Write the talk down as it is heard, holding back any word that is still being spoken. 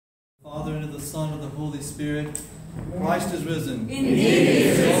Father, and of the Son, and of the Holy Spirit. Christ is risen. Indeed he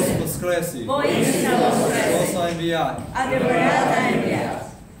is risen. Deus voskresce. Boista voskresce. Vos enviat. Adevărata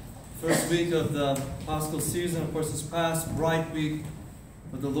enviat. First week of the Paschal season, of course, is past, bright week,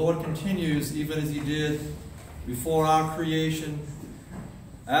 but the Lord continues even as he did before our creation,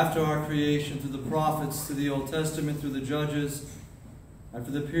 after our creation, through the prophets, through the Old Testament, through the judges, after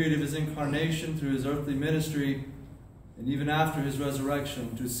the period of his incarnation, through his earthly ministry, and even after his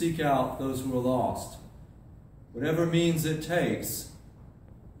resurrection, to seek out those who are lost. Whatever means it takes,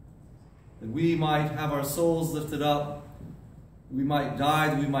 that we might have our souls lifted up, that we might die,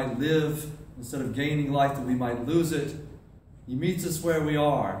 that we might live, instead of gaining life, that we might lose it. He meets us where we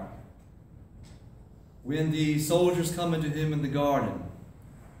are. When the soldiers come into him in the garden,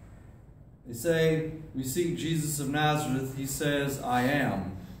 they say, "We seek Jesus of Nazareth." He says, "I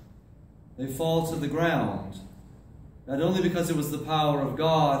am." They fall to the ground, not only because it was the power of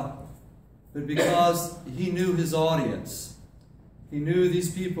God, but because he knew his audience. He knew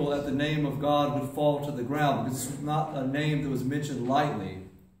these people at the name of God would fall to the ground, because this was not a name that was mentioned lightly.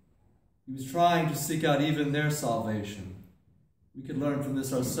 He was trying to seek out even their salvation. We could learn from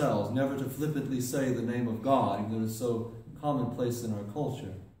this ourselves, never to flippantly say the name of God, even though it's so commonplace in our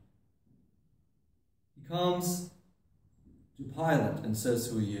culture. He comes to Pilate and says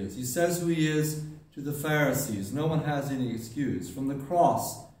who he is. He says who he is to the Pharisees. No one has any excuse. From the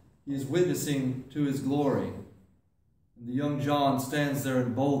cross, he is witnessing to his glory. And the young John stands there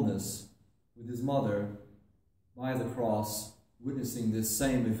in boldness with his mother by the cross, witnessing this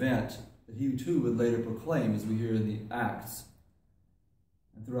same event that he too would later proclaim, as we hear in the Acts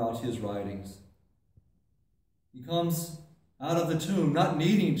and throughout his writings. He comes out of the tomb, not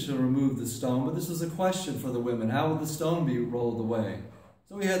needing to remove the stone, but this was a question for the women. How would the stone be rolled away?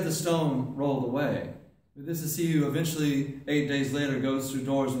 So he had the stone rolled away. But this is he who eventually, 8 days later, goes through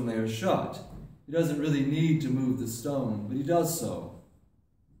doors when they are shut. He doesn't really need to move the stone, but he does so.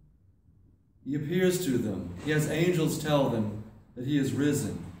 He appears to them. He has angels tell them that he is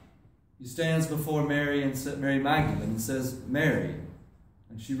risen. He stands before Mary Magdalene and says, "Mary,"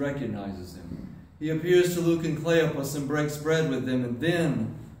 and she recognizes him. He appears to Luke and Cleopas and breaks bread with them, and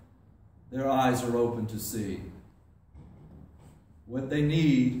then their eyes are open to see. What they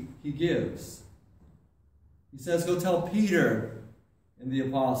need, he gives. He says, "Go tell Peter and the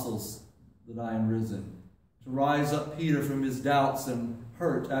apostles that I am risen," to rise up Peter from his doubts and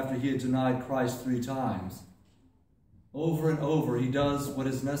hurt after he had denied Christ 3 times. Over and over, he does what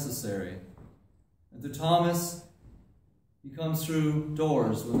is necessary. And to Thomas, he comes through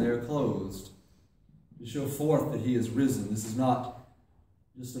doors when they are closed to show forth that he is risen. This is not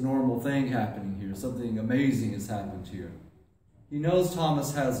just a normal thing happening here. Something amazing has happened here. He knows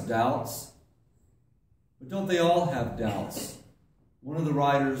Thomas has doubts, but don't they all have doubts? One of the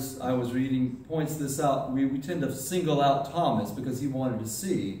writers I was reading points this out. We tend to single out Thomas because he wanted to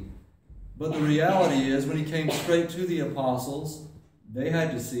see. But the reality is, when he came straight to the apostles, they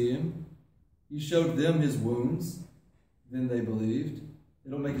had to see him. He showed them his wounds. Then they believed.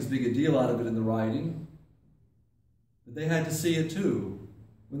 They don't make as big a deal out of it in the writing. But they had to see it too.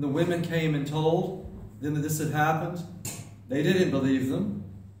 When the women came and told them that this had happened, they didn't believe them.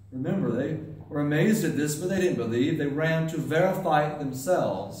 Remember, they were amazed at this, but they didn't believe. They ran to verify it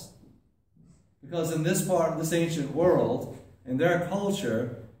themselves. Because in this part of this ancient world, in their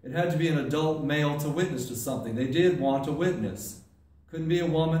culture, it had to be an adult male to witness to something. They did want to witness. Couldn't be a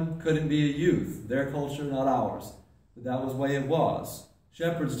woman, couldn't be a youth. Their culture, not ours. But that was the way it was.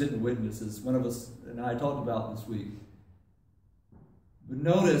 Shepherds didn't witness, as one of us and I talked about this week. But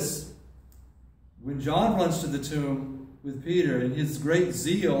notice, when John runs to the tomb with Peter, in his great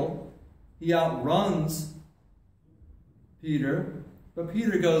zeal, he outruns Peter, but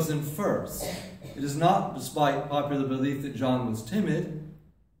Peter goes in first. It is not, despite popular belief, that John was timid.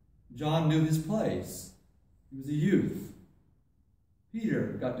 John knew his place. He was a youth.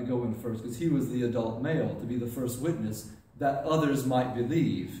 Peter got to go in first because he was the adult male, to be the first witness that others might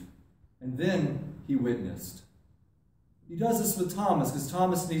believe. And then he witnessed. He does this with Thomas because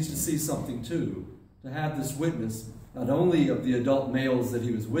Thomas needs to see something too, to have this witness, not only of the adult males that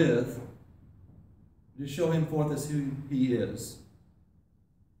he was with, to show him forth as who he is.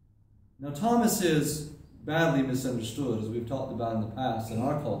 Now, Thomas is badly misunderstood, as we've talked about in the past in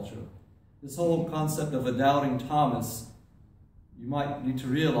our culture. This whole concept of a doubting Thomas, you might need to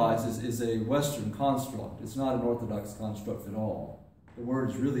realize, is a Western construct. It's not an Orthodox construct at all. The word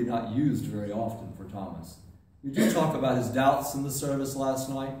is really not used very often for Thomas. We do talk about his doubts in the service last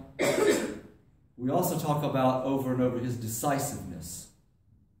night. We also talk about over and over his decisiveness.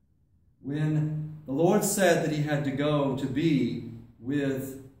 When the Lord said that he had to go to be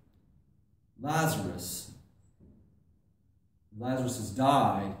with Lazarus has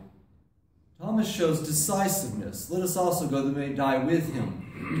died, Thomas shows decisiveness. Let us also go that we may die with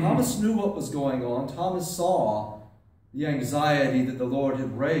him. Thomas knew what was going on. Thomas saw the anxiety that the Lord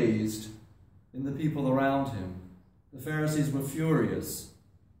had raised in the people around him. The Pharisees were furious.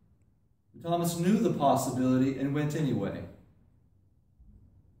 Thomas knew the possibility and went anyway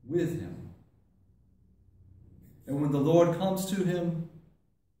with him. And when the Lord comes to him,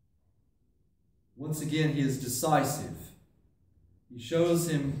 once again he is decisive. He shows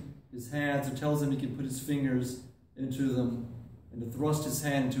him his hands and tells him he can put his fingers into them and to thrust his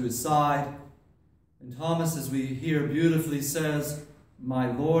hand into his side. And Thomas, as we hear beautifully, says,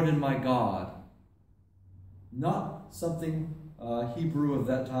 "My Lord and my God." Not something Hebrew of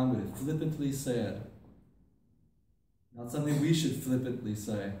that time would have flippantly said. Not something we should flippantly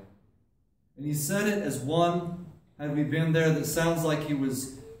say. And he said it as one, had we been there, that sounds like he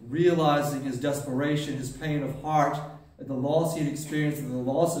was realizing his desperation, his pain of heart at the loss he had experienced and the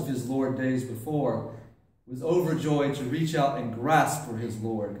loss of his Lord days before, was overjoyed to reach out and grasp for his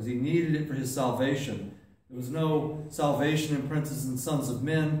Lord because he needed it for his salvation. There was no salvation in princes and sons of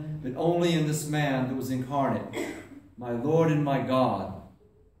men, but only in this man that was incarnate. My Lord and my God.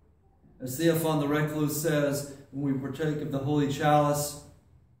 As Theophan the Recluse says, when we partake of the holy chalice,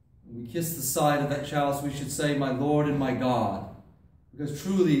 when we kiss the side of that chalice, we should say, "My Lord and my God," because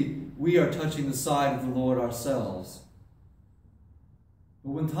truly we are touching the side of the Lord ourselves.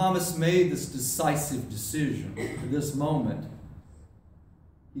 But when Thomas made this decisive decision for this moment,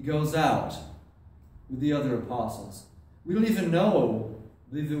 he goes out with the other apostles. We don't even know, I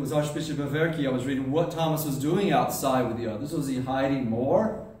believe it was Archbishop Averki I was reading, what Thomas was doing outside with the others. Was he hiding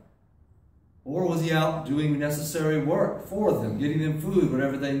more? Or was he out doing necessary work for them, getting them food,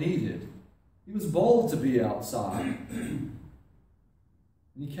 whatever they needed? He was bold to be outside.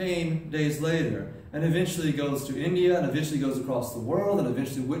 He came days later and eventually goes to India and eventually goes across the world and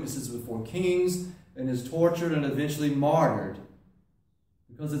eventually witnesses before kings and is tortured and eventually martyred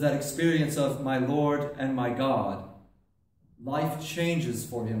because of that experience of my Lord and my God. Life changes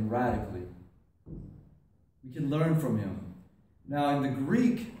for him radically. We can learn from him. Now, in the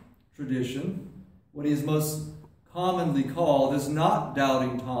Greek tradition, what he is most commonly called is not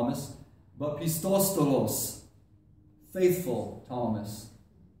doubting Thomas, but pistostolos, faithful Thomas.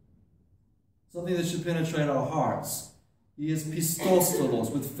 Something that should penetrate our hearts. He is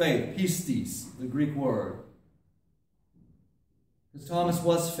pistostolos, with faith, pistis, the Greek word. Because Thomas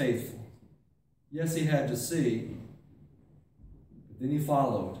was faithful. Yes, he had to see, but then he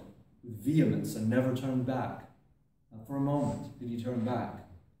followed with vehemence and never turned back. Not for a moment did he turn back.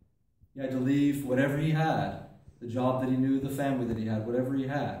 He had to leave whatever he had, the job that he knew, the family that he had, whatever he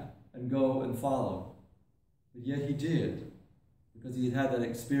had, and go and follow. But yet he did, because he had had that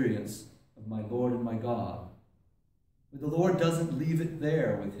experience of my Lord and my God. But the Lord doesn't leave it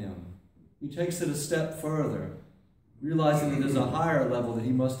there with him. He takes it a step further, realizing that there's a higher level that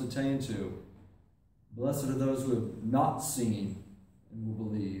he must attain to. Blessed are those who have not seen and will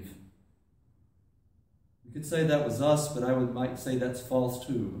believe. You could say that was us, but I might say that's false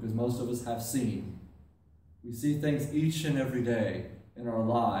too, because most of us have seen. We see things each and every day in our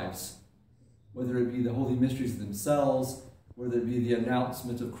lives, whether it be the holy mysteries themselves, whether it be the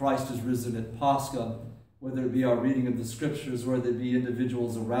announcement of Christ is risen at Pascha, whether it be our reading of the Scriptures, whether it be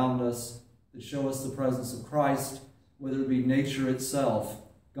individuals around us that show us the presence of Christ, whether it be nature itself.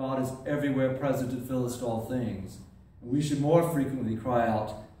 God is everywhere present to fill us to all things. And we should more frequently cry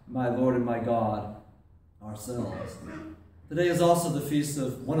out, my Lord and my God, ourselves. Today is also the feast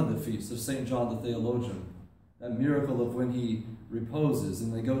of, one of the feasts of St. John the Theologian, that miracle of when he reposes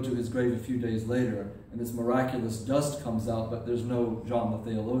and they go to his grave a few days later and this miraculous dust comes out, but there's no John the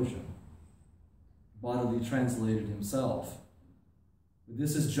Theologian, bodily translated himself. But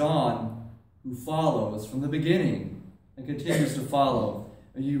this is John who follows from the beginning and continues to follow.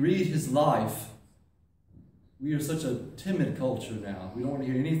 And you read his life. We are such a timid culture now. We don't want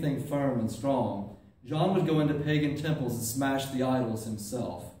to hear anything firm and strong. John would go into pagan temples and smash the idols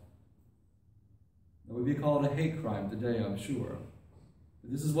himself. That would be called a hate crime today, I'm sure.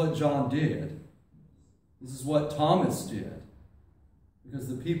 But this is what John did. This is what Thomas did. Because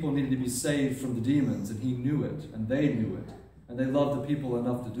the people needed to be saved from the demons, and he knew it, and they knew it, and they loved the people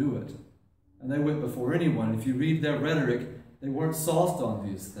enough to do it. And they went before anyone. If you read their rhetoric, they weren't soft on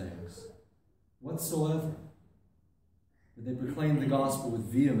these things whatsoever. But they proclaimed the gospel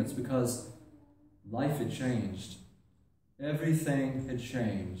with vehemence because life had changed. Everything had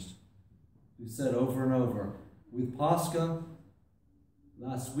changed. We've said over and over, with Pascha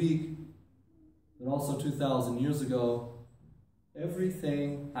last week, but also 2,000 years ago,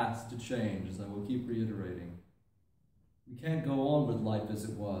 Everything has to change, as I will keep reiterating. We can't go on with life as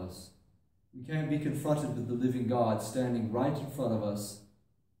it was. We can't be confronted with the living God standing right in front of us,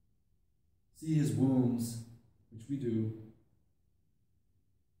 see his wounds, which we do,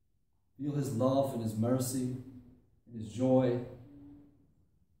 feel his love and his mercy and his joy,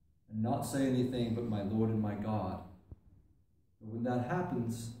 and not say anything but my Lord and my God. But when that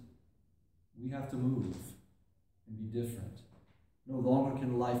happens, we have to move and be different. No longer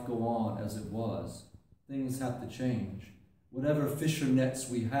can life go on as it was. Things have to change. Whatever fisher nets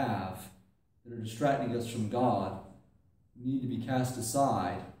we have that are distracting us from God need to be cast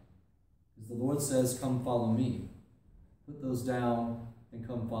aside. As the Lord says, come follow me. Put those down and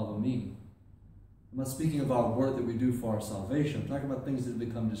come follow me. I'm not speaking of our work that we do for our salvation. I'm talking about things that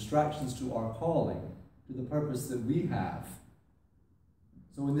become distractions to our calling, to the purpose that we have.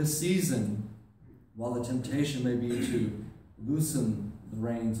 So in this season, while the temptation may be to loosen the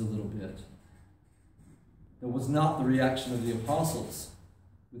reins a little bit, that was not the reaction of the apostles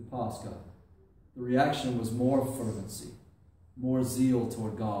with Pascha. The reaction was more fervency, more zeal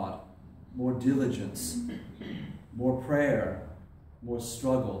toward God, more diligence, more prayer, more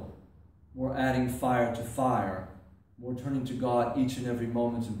struggle, more adding fire to fire, more turning to God each and every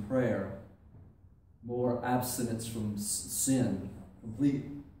moment in prayer, more abstinence from sin, complete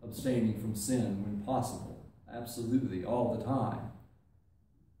abstaining from sin when possible, absolutely, all the time.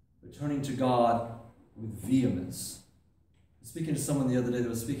 But turning to God with vehemence. Speaking to someone the other day that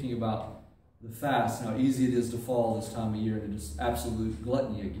was speaking about the fast, how easy it is to fall this time of year into just absolute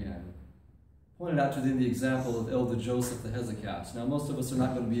gluttony again. Pointed out to them the example of Elder Joseph the Hezekiah. Now, most of us are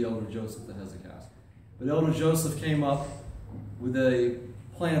not going to be Elder Joseph the Hezekiah, but Elder Joseph came up with a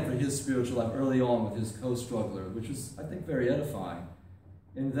plan for his spiritual life early on with his co-struggler, which was, I think, very edifying,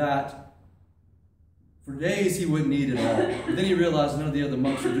 in that for days he wouldn't eat at all. But then he realized none of the other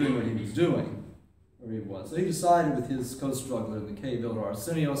monks were doing what he was doing, or he was. So he decided with his co-struggler in the cave, Elder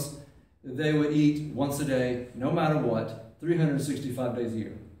Arsenios, that they would eat once a day, no matter what, 365 days a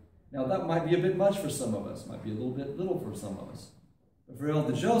year. Now, that might be a bit much for some of us. Might be a little bit little for some of us. But for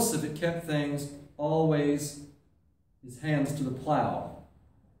Elder Joseph, it kept things always his hands to the plow.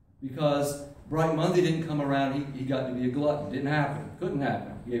 Because Bright Monday didn't come around, he got to be a glutton. Didn't happen. Couldn't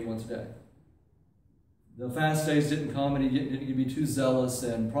happen. He ate once a day. The fast days didn't come, and he didn't be too zealous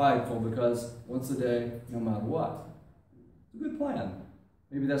and prideful because once a day, no matter what. It's a good plan.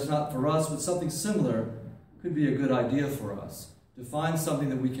 Maybe that's not for us, but something similar could be a good idea for us. To find something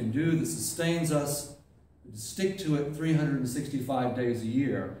that we can do that sustains us, to stick to it 365 days a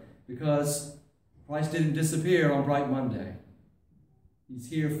year, because Christ didn't disappear on Bright Monday. He's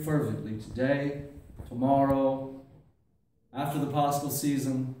here fervently today, tomorrow, after the Paschal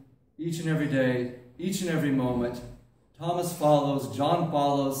season, each and every day, each and every moment. Thomas follows, John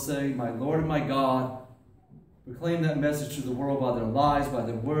follows, saying, my Lord and my God. Proclaim that message to the world by their lives, by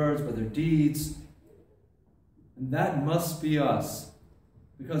their words, by their deeds. And that must be us.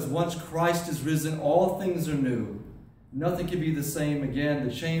 Because once Christ is risen, all things are new. Nothing can be the same again.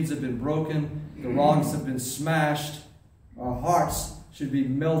 The chains have been broken. The wrongs have been smashed. Our hearts should be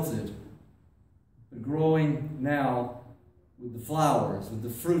melted. But growing now with the flowers, with the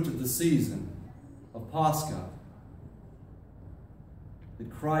fruit of the season of Pascha. That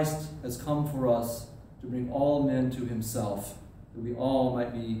Christ has come for us to bring all men to himself, that we all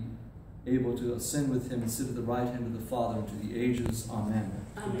might be able to ascend with him and sit at the right hand of the Father into the ages. Amen.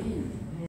 Amen.